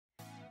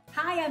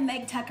Hi, I'm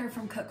Meg Tucker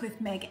from Cook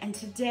with Meg, and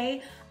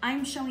today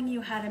I'm showing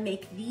you how to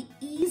make the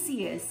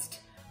easiest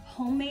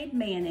homemade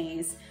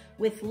mayonnaise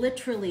with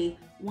literally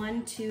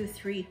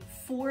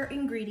 4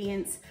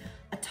 ingredients,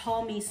 a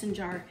tall mason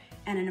jar,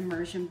 and an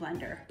immersion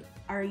blender.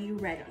 Are you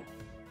ready?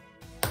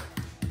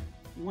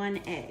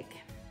 1 egg.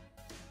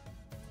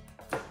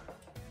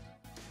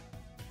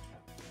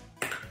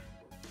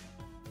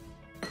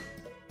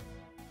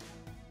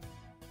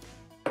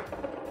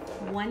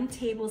 1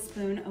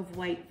 tablespoon of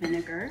white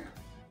vinegar,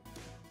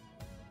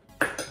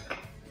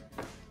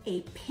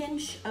 a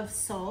pinch of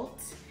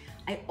salt.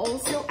 I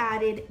also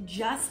added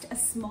just a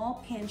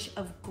small pinch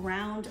of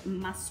ground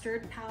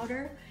mustard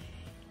powder,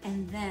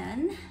 and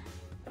then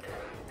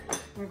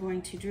we're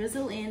going to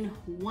drizzle in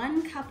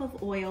 1 cup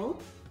of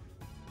oil,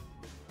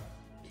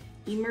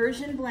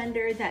 immersion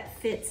blender that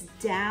fits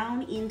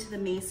down into the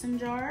mason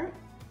jar,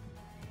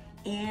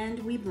 and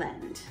we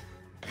blend.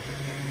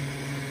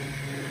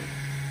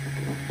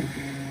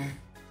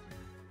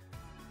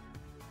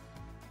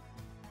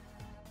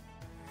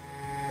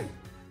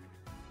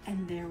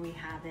 And there we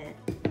have it.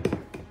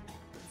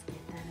 Let's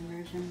get that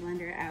immersion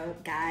blender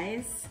out,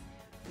 guys.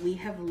 We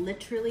have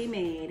literally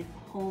made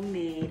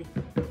homemade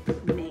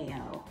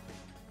mayo.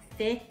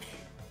 Thick,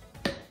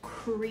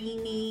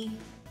 creamy,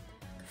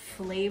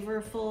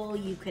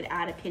 flavorful. You could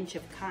add a pinch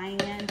of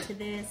cayenne to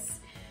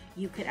this.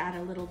 You could add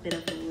a little bit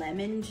of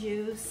lemon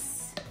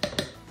juice.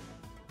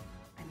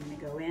 I'm gonna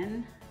go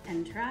in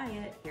and try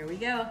it. Here we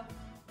go.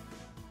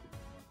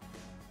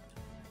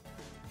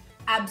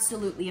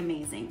 Absolutely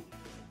amazing.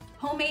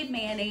 Homemade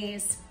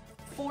mayonnaise,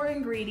 4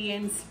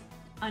 ingredients,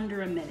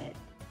 under a minute.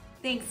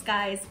 Thanks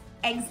guys,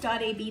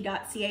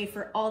 eggs.ab.ca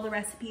for all the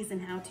recipes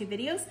and how-to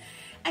videos,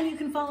 and you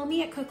can follow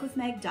me at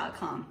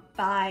cookwithmeg.com.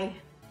 Bye.